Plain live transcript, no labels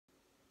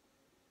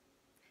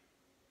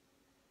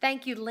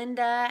Thank you,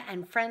 Linda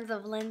and friends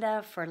of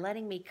Linda, for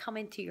letting me come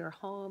into your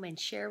home and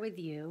share with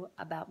you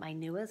about my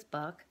newest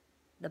book,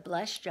 The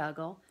Blessed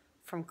Juggle,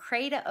 From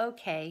Cray to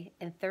OK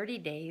in 30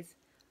 Days,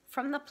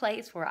 from the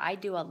place where I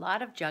do a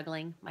lot of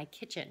juggling, my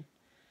kitchen.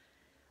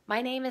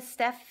 My name is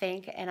Steph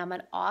Fink, and I'm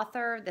an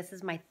author. This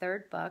is my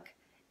third book,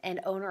 and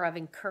owner of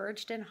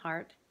Encouraged in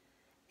Heart.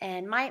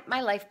 And my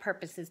life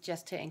purpose is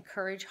just to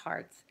encourage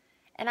hearts.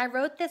 And I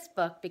wrote this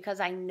book because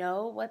I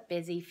know what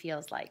busy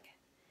feels like.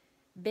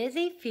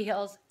 Busy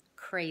feels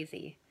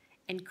crazy,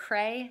 and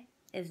cray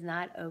is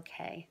not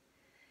okay.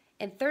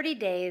 In 30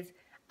 days,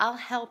 I'll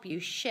help you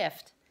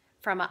shift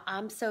from a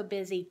I'm so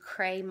busy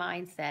cray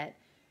mindset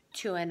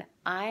to an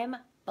I'm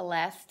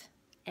blessed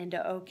and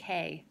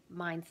okay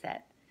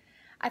mindset.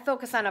 I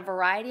focus on a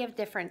variety of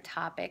different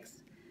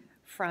topics,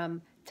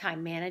 from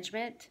time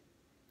management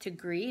to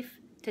grief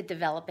to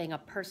developing a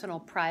personal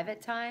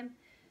private time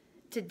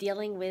to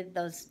dealing with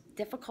those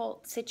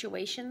difficult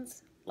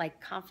situations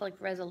like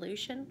conflict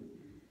resolution,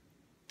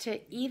 to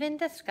even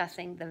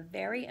discussing the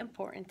very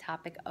important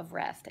topic of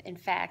rest. In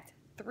fact,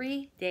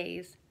 3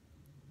 days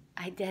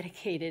I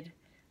dedicated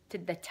to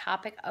the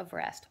topic of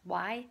rest.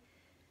 Why?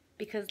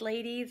 Because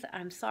ladies,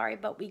 I'm sorry,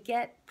 but we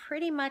get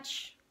pretty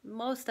much,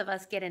 most of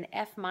us get an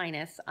F-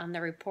 on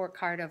the report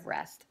card of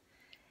rest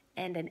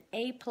and an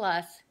A+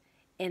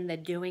 in the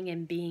doing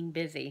and being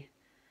busy.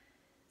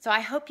 So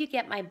I hope you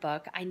get my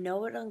book. I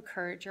know it'll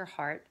encourage your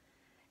heart.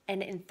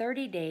 And in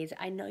 30 days,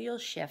 I know you'll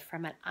shift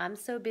from an I'm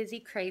so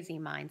busy crazy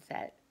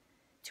mindset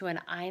to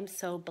an I'm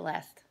so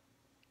blessed,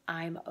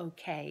 I'm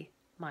okay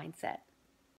mindset.